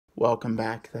Welcome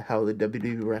back to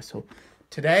HowtoWWEWrestle.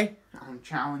 Today, I'm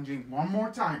challenging one more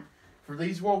time for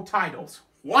these world titles.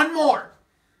 One more!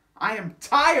 I am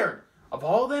tired of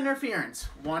all the interference.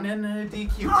 One in a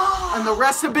DQ, and the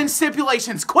rest have been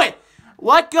stipulations. Quit!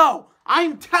 Let go!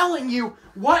 I'm telling you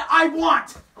what I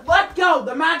want! Let go!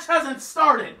 The match hasn't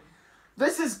started!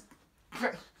 This is...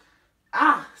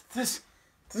 This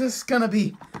is gonna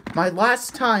be my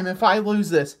last time, if I lose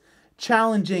this,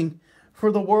 challenging for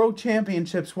the World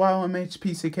Championships while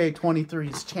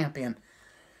MHPCK23 is champion.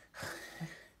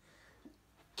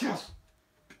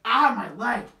 My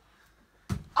leg.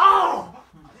 Oh!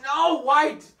 No,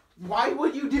 why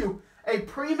would you do a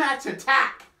pre-match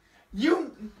attack?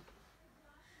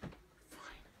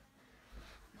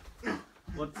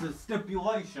 What's the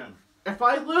stipulation? If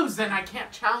I lose, then I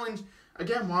can't challenge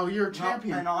again while you're a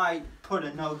champion. And I put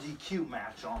a no DQ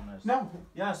match on this. No.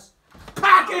 Yes.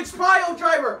 Package pile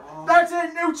driver! Oh. That's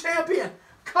it, new champion!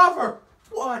 Cover!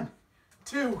 1,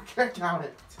 2, kick out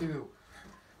at 2.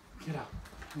 Get up.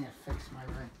 I need to fix my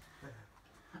ring.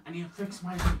 I need to fix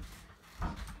my ring.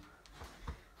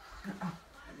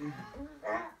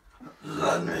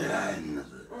 Let me in.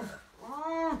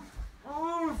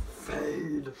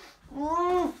 Fade.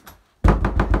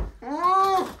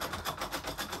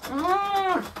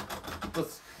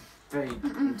 Let's fade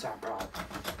and tap out.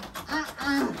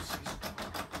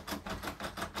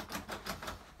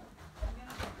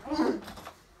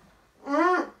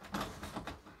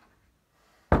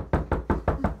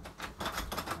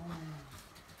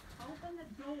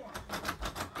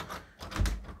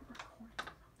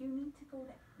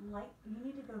 You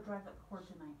need to go drive at court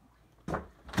tonight.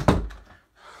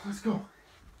 Let's go.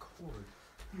 Cord.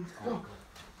 Let's go.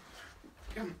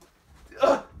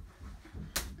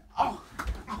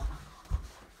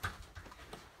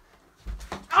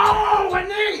 Oh, a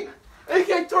knee!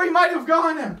 EK3 might have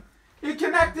gone him. He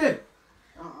connected.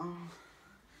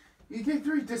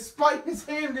 EK3, despite his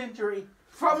hand injury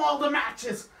from all the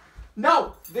matches.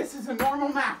 No, this is a normal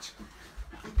match.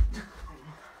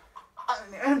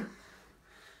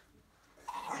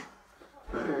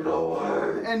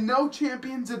 And no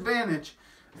champion's advantage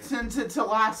since it's a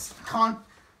last contest.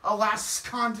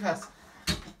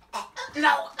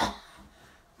 No,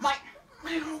 my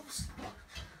hopes.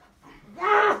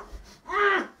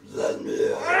 Let me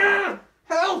in.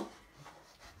 Help!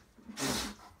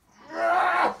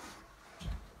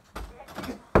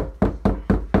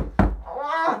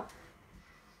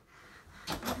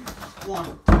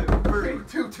 1, 2, 3.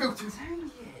 2. Dang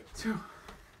it. 2.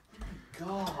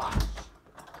 Gosh.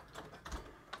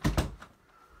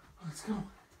 Let's go.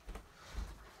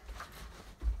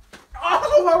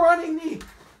 Oh, a running knee.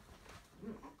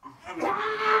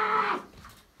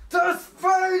 Just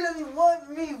fight and let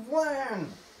me win.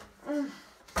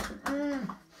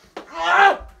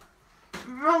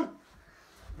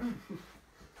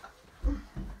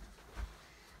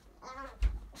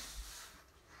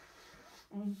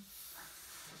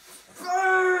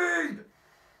 Fade.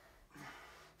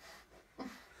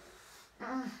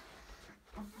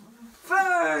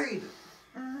 Fade.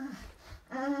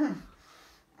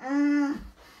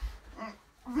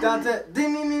 That's it.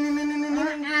 Ding, ding, ding, ding, ding, ding,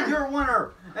 ding. You're a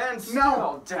winner. And still,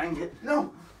 No. Dang it.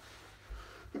 No.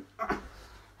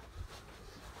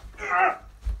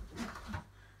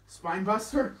 Spine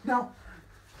buster? No.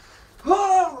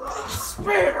 Oh,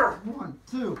 Spear! 1,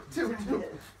 2. 2.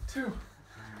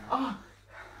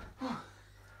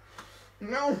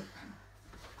 No.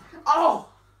 Oh.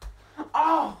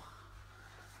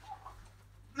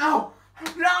 No.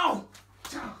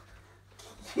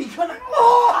 He gonna.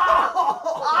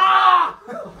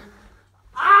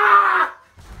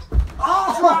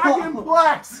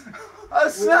 Dragonplex. A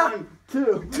snap. 1,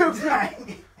 2. 2. Dang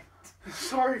it.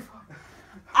 Sorry.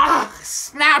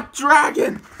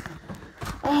 Snapdragon.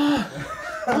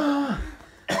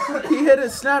 He hit a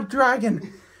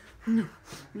snapdragon.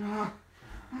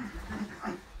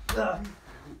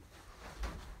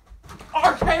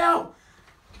 RKO.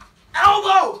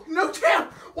 Elbow. No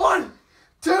champ. 1,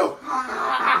 2.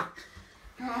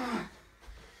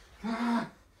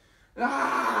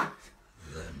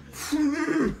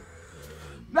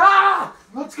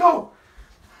 Let's go.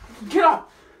 Get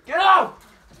up.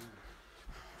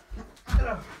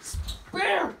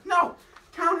 Spear. No.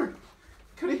 Counter.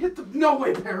 Could he hit the... No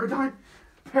way, Paradigm.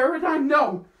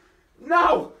 No.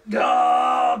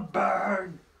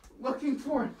 Burn. Looking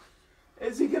for it.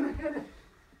 Is he gonna hit it?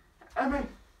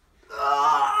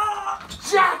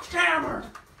 Jackhammer.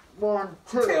 1,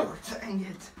 2. Dang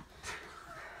it.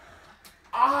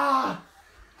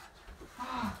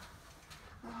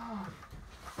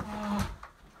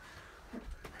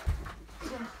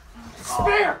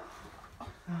 Spear.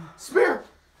 Spear!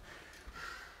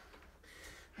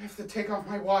 I have to take off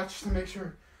my watch to make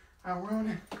sure I don't ruin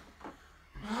it.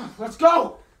 Let's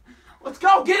go! Let's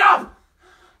go! Get up!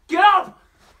 Get up!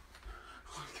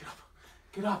 Get up!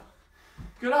 Get up!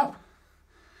 Get up!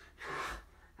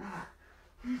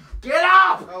 Get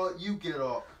up! I'll let you get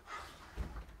up.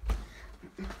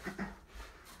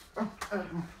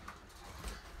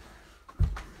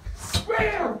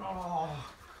 Spear! Oh.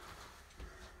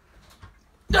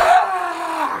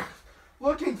 Ah!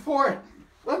 Looking for it.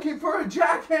 Looking for a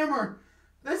jackhammer.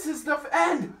 This is the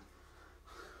end.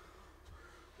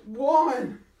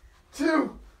 1,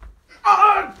 2.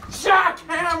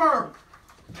 Jackhammer!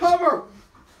 Cover!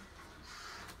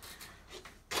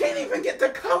 Can't even get the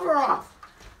cover off.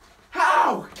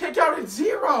 How? Kick out at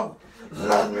 0.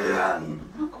 Let me in.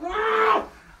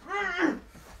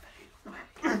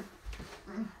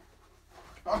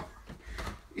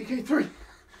 EK3.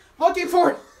 Looking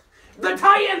for it. The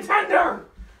tie-in tender.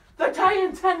 The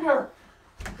tie-in tender.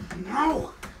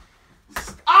 No.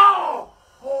 Oh.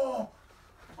 Oh.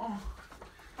 Oh.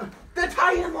 The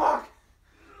tie-in lock.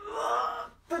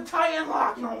 The tie-in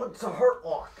lock. No, it's a hurt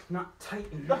lock, not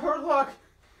tighten. The hurt lock.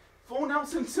 Full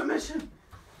Nelson submission.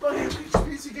 But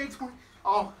MHPCK23.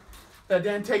 Oh, that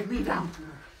didn't take me down.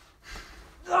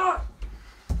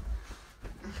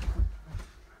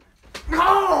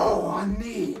 Oh, a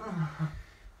knee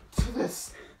to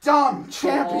this dumb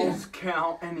champion. Balls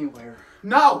count anywhere.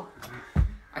 No,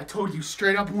 I told you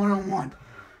straight up 1-on-1.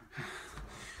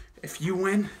 If you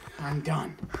win, I'm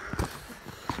done.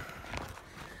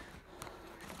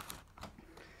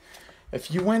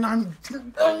 If you win, I'm.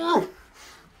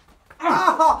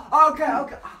 Oh,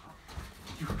 okay.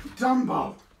 You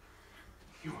Dumbo.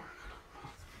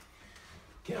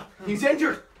 Get up. He's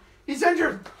injured. He's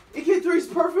injured. EK3's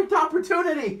perfect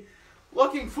opportunity.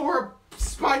 Looking for a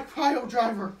spike pile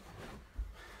driver.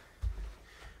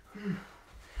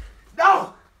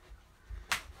 No.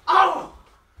 Oh.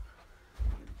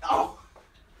 Oh.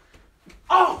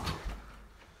 Oh.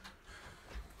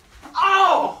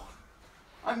 Oh.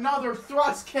 Another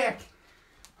thrust kick.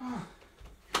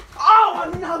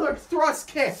 Oh, another thrust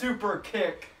kick. Super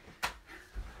kick.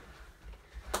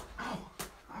 Oh,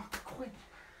 quit.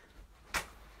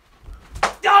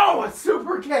 Oh, a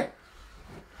super kick.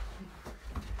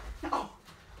 Oh.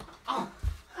 Oh.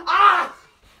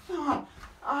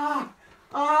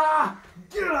 Ah.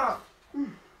 Get up.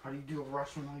 How do you do a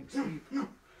Russian leg sweep?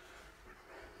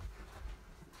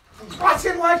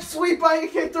 Russian leg sweep by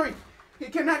EK3. He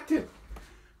connected.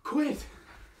 Quit.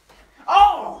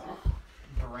 Oh.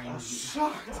 A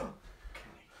shot.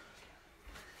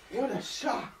 What a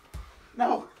shot.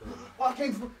 No.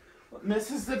 Walking for.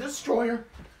 Misses the destroyer.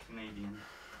 Canadian.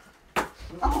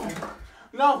 Oh.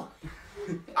 No.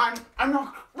 I'm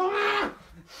not. Oh.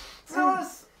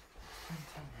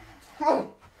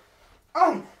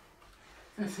 Oh.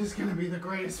 This is gonna be the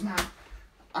greatest match.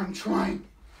 I'm trying.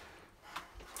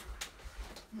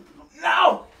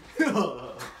 No.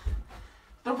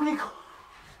 The recall.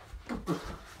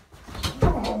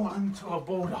 Oh, I'm to a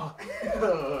bulldog.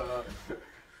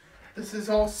 This is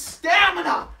all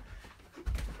stamina.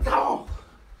 Oh.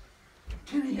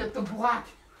 Can he hit the block?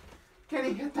 Can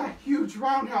he hit that huge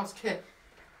roundhouse kick?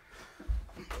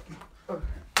 Oh.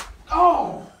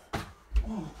 Oh.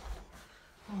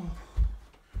 Oh.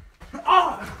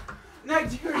 Oh.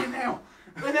 Nigerian nail.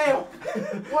 The nail.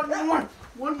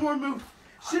 One more move.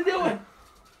 Should do it.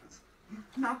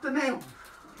 Not the nail.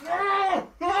 No.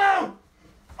 No.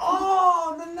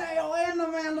 Oh, the nail and the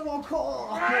mandible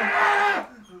claw.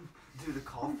 Do the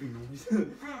coffee noise.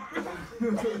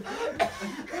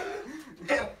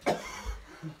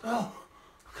 Oh,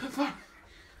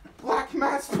 Black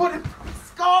Mass put it.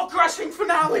 Skull crushing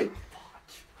finale.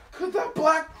 Could that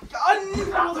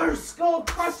another skull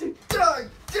crushing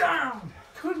down?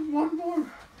 Could one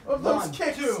more of those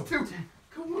kicks? Two.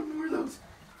 Could one more of those?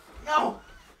 No,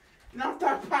 not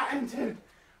that patented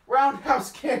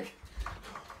roundhouse kick.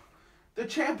 The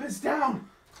champ is down.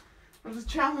 Or the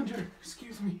challenger,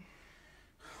 excuse me.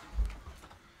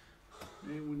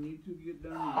 Hey, when you two get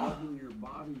done rubbing your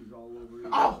bodies all over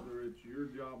each Oh. other, it's your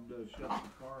job to shut the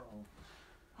car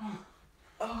off.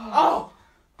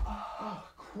 Oh,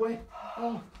 quit.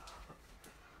 Oh.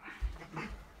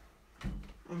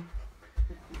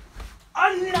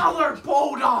 Another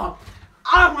bulldog.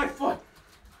 Ah, my foot.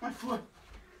 My foot.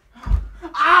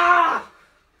 Ah.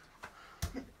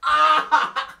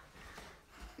 Ah.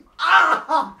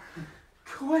 Ah.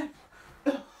 Quit.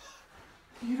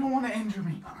 You don't want to injure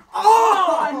me.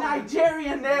 Oh, a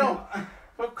Nigerian nail.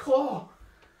 A claw.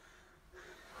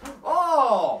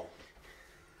 Oh!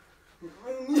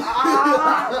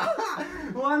 Ah.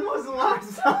 When was the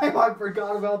last time I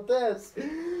forgot about this?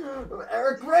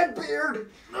 Eric Redbeard!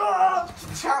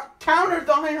 Countered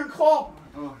the Iron Claw!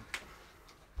 Oh.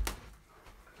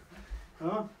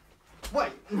 Huh?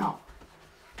 Wait, no.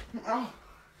 Oh.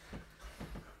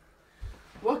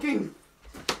 Looking.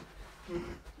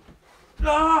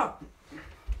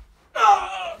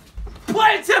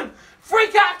 Plants him!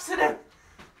 Freak accident!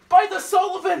 By the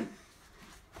Sullivan!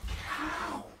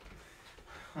 Cow!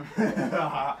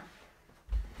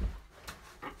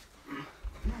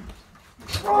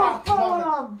 Oh, come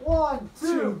on! 1,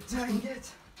 2, dang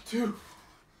it! 2.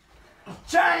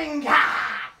 Jenga!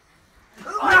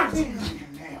 Lightning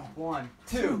nail. 1,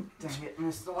 2, dang it,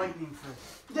 missed the lightning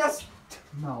first. Yes!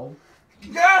 No.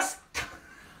 Yes!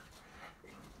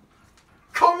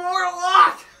 Come more a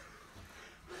lot!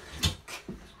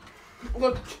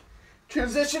 Look,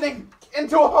 transitioning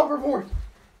into a hoverboard.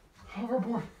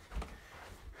 Hoverboard.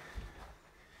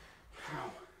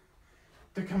 Ow.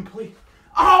 The complete.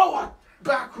 Oh!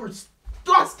 Backwards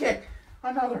thrust kick.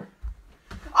 Another.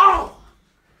 Oh!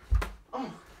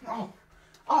 Oh! Oh!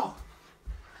 Oh!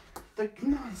 The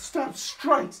non-stop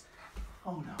strikes.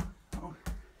 Oh no. Oh.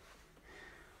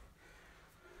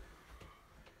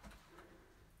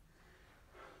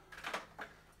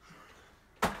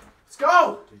 Let's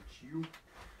go! Did you?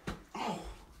 Oh!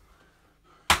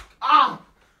 Ah!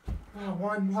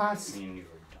 One last Me and you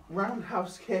are done.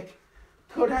 roundhouse kick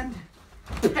could end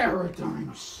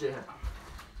paradigm shift.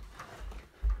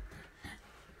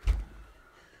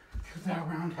 Could that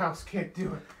roundhouse kick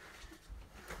do it?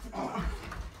 Oh.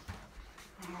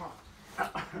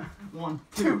 1,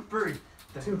 2, 3.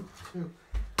 2.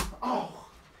 Oh!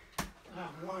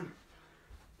 1.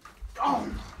 Oh!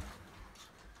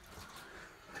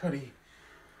 Cuddy.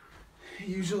 It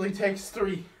usually takes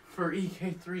 3 for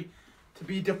EK3 to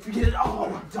be defeated. Oh,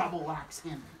 a double axe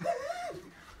handle.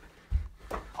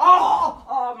 Oh!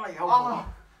 Oh, my elbow. Oh!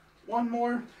 1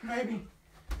 more, maybe.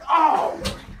 Oh!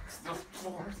 It's the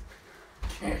 4th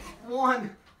kick.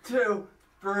 1, 2,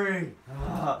 3.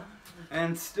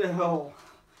 And still,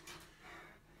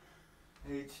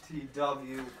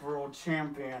 HTW World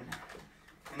Champion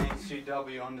and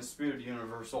HTW Undisputed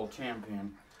Universal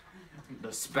Champion,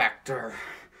 the Spectre.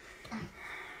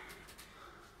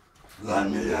 Let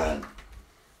me in.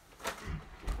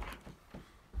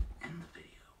 End the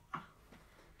video.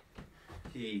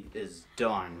 He is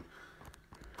done.